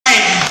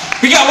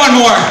got one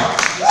more.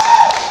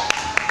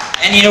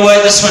 And you know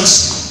what? This one's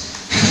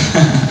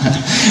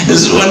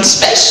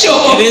special.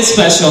 It is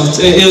special.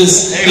 It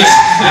was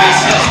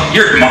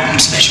Your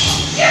mom's special.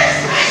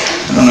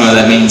 I don't know what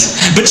that means.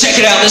 But check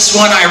it out. This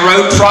one I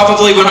wrote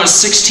probably when I was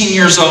 16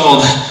 years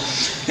old.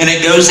 And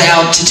it goes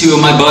out to two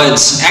of my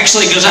buds.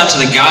 Actually, it goes out to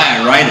the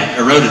guy I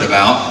wrote it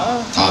about,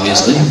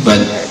 obviously. But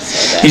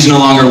he's no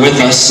longer with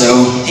us,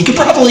 so he could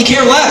probably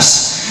care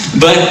less.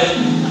 But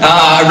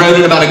I wrote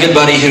it about a good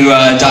buddy who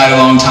died a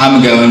long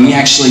time ago. And we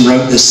actually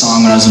wrote this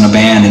song when I was in a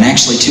band. And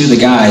actually, two of the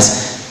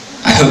guys,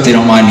 I hope they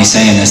don't mind me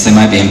saying this, they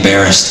might be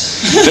embarrassed.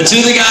 But two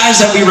of the guys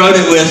that we wrote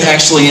it with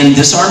actually in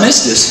this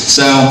armistice.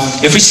 So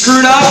if we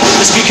screwed up,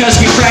 it's because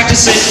we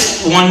practiced it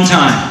one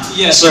time.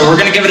 Yes. So we're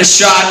gonna give it a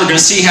shot, we're gonna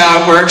see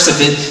how it works. If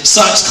it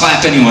sucks,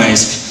 clap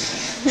anyways.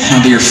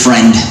 I'll be your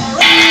friend.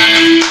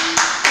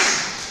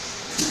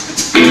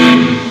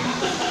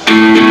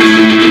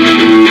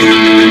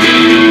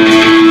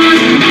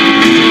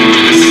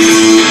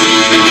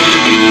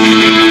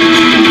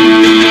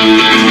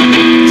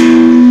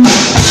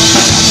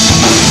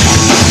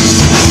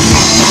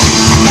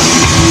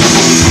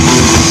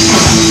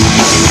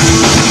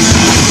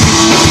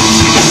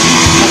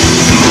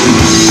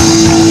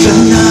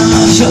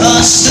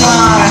 A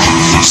star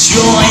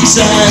joins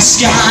the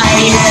sky.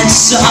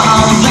 It's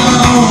all the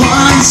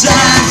ones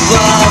that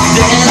love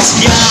this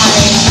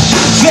guy.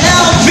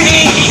 They'll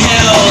be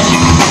held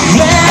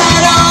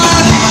when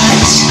our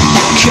hearts,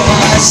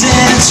 'cause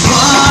it's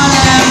one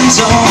and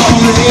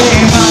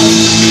only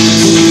right.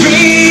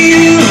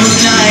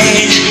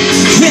 Reunite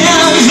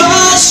in the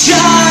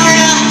sky.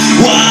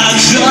 Walk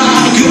the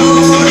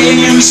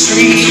golden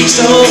streets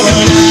all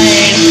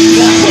night.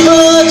 I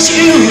hold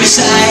you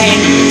tight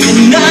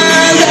and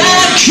I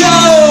let go.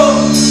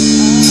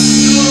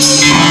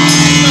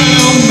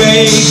 I'll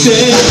make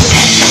this.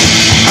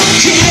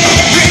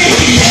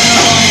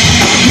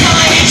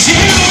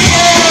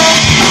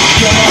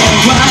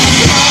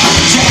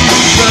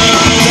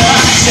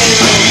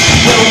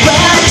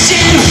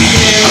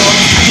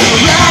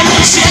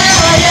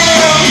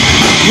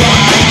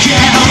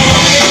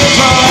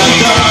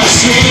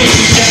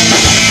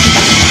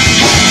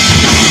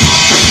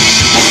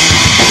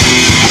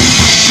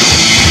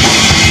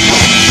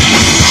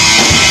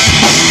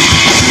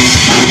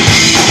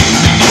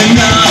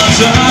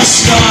 Another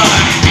star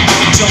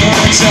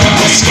joins the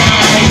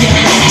sky,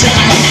 and I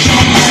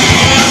can't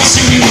help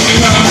to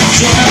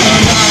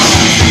wonder,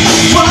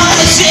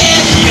 was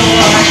it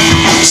your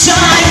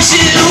time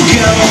to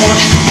go?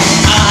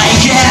 I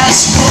guess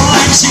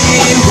one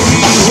day we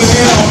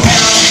will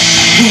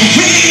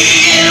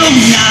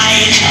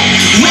reunite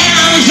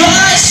when the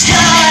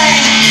sky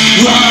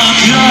walk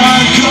the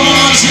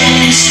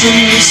golden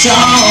streets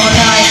all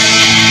night.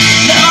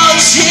 No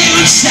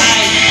too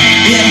tight,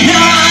 and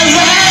not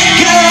let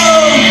go.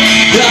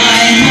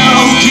 I know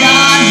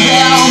God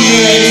will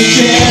make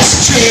this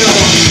true.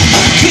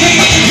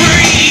 Keep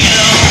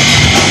real,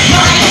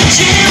 mind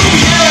you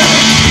know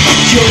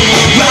you're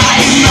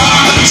right,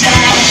 Mom,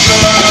 Dad,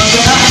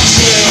 brother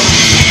too.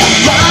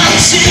 Run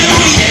to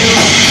you,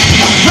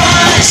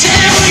 run to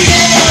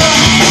you.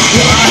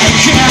 I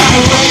can't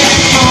wait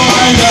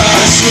for the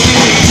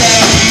sweet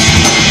day.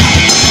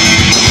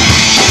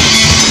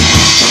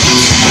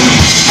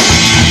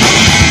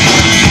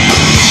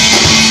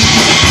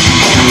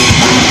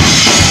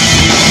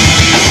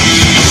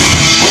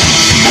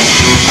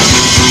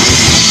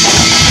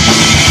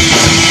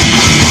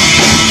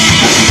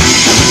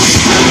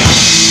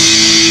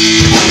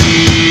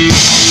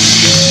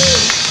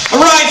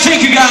 Alright,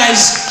 thank you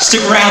guys.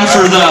 Stick around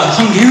for the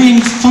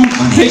Hungarian Funk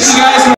Bunnies. Thank you guys.